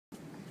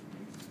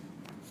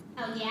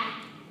Oh yeah?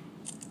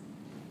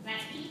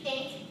 That's what you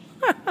think.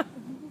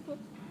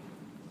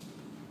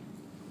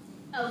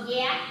 Oh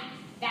yeah?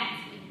 That's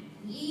what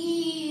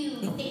you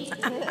think.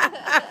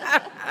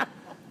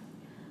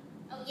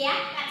 Oh yeah?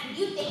 That's what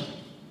you think.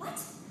 What?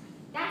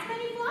 That's my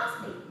new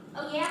philosophy.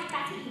 Oh yeah?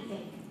 That's what you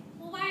think.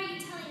 Well, why are you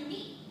telling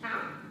me? Huh?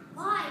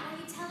 Why are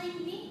you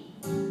telling me?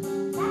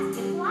 That's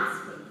good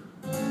philosophy.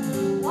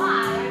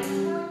 Why are you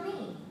telling me?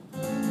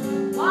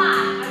 Why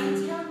are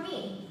you telling me?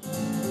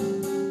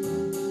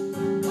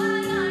 Why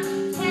are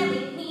you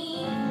telling me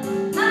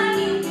my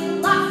new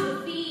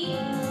philosophy?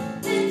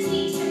 The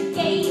teacher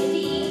gave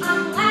me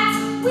on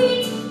last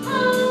week's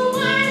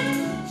homework.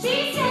 She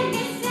said,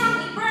 Miss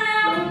Sally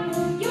Brown,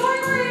 your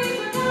grades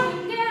are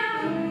going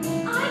down.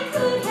 I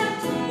could have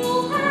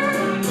told her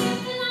New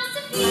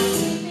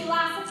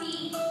philosophy,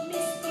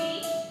 Miss B.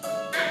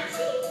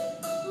 Actually,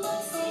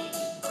 looks like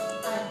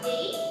a D.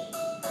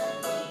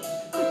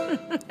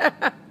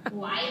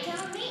 Why you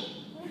telling me?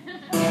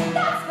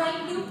 That's my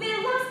new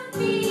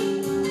philosophy.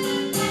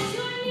 that's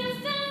your new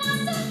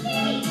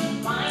philosophy.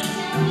 Why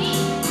tell me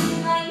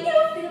my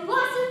new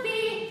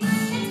philosophy?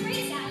 That's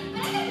great, Sally,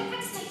 but I gotta go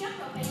practice my jump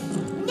roping.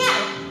 No!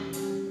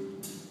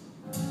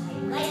 I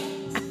like it.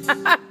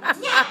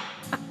 No!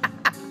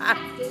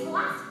 That's good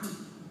philosophy.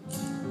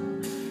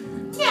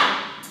 No!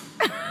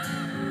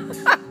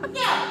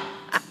 No!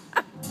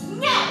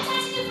 No!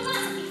 That's your new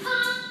philosophy,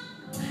 huh?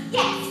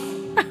 Yes!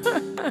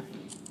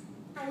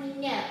 I mean,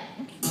 no.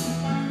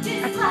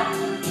 Just like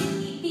the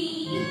 50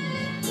 bee,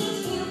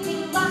 each new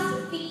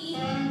philosophy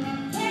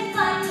can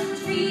fly from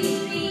tree to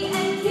tree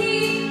and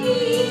keep me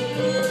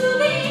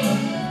moving.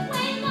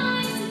 When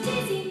life's a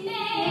dizzy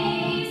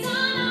maze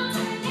on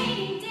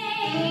alternating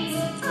days,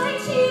 I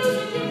choose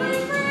a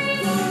different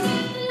phrase.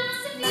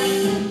 new My philosophy.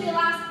 new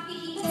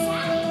philosophy. But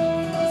Sally,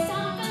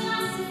 some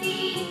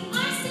philosophies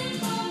are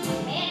simple.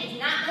 Man does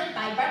not live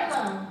by bread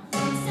alone.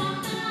 Some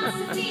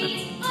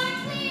philosophies are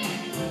clear.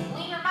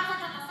 Wiener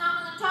buttons at the top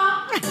of the top.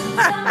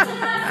 Some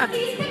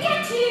philosophies we can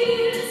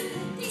choose.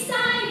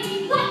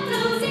 Deciding what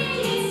goes in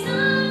it.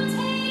 Some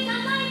take a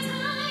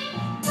lifetime.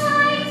 I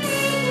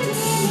take a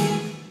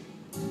minute.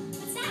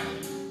 But Sally,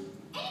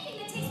 anything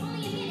that takes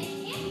only a minute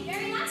can be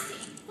very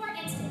lasting. For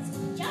instance,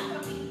 jump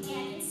roping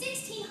began in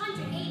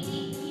 1600 AD.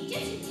 The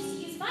Egyptians used to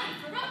use vine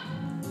for rope.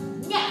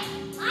 No,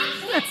 I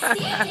can't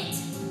stand it.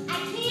 I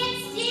can't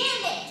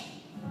stand it.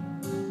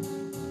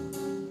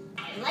 I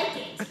like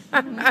it.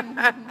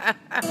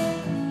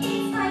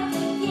 It's like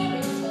a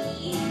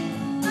guarantee,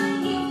 a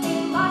new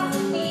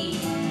philosophy,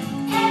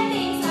 and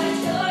things are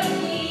sure to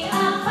be a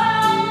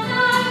whole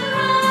lot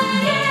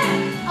brighter.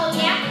 Oh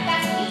yeah,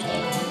 that's what you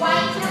think. Why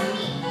tell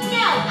me?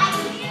 No, I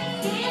can't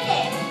stand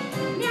it.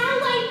 Now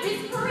life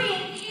is free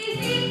and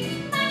easy,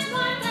 Much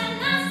more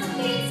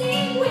philosophy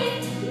with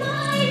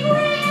my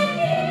brand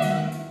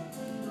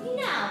new. You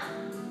know,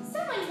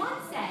 someone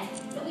once said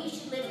that we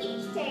should live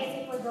each day as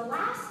if it was the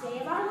last day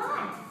of our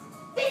lives.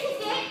 This is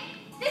it.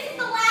 This is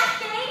the last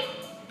day.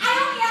 I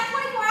only have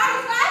 24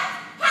 hours left.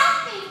 Help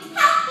me.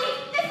 Help me.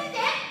 This is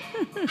it.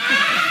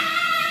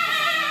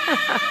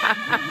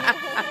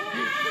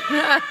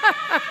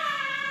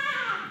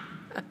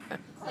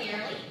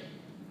 Clearly,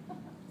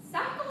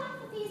 some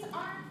philosophies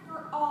aren't for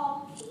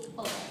all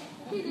people.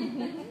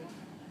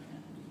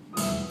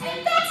 And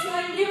that's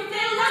my new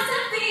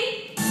philosophy.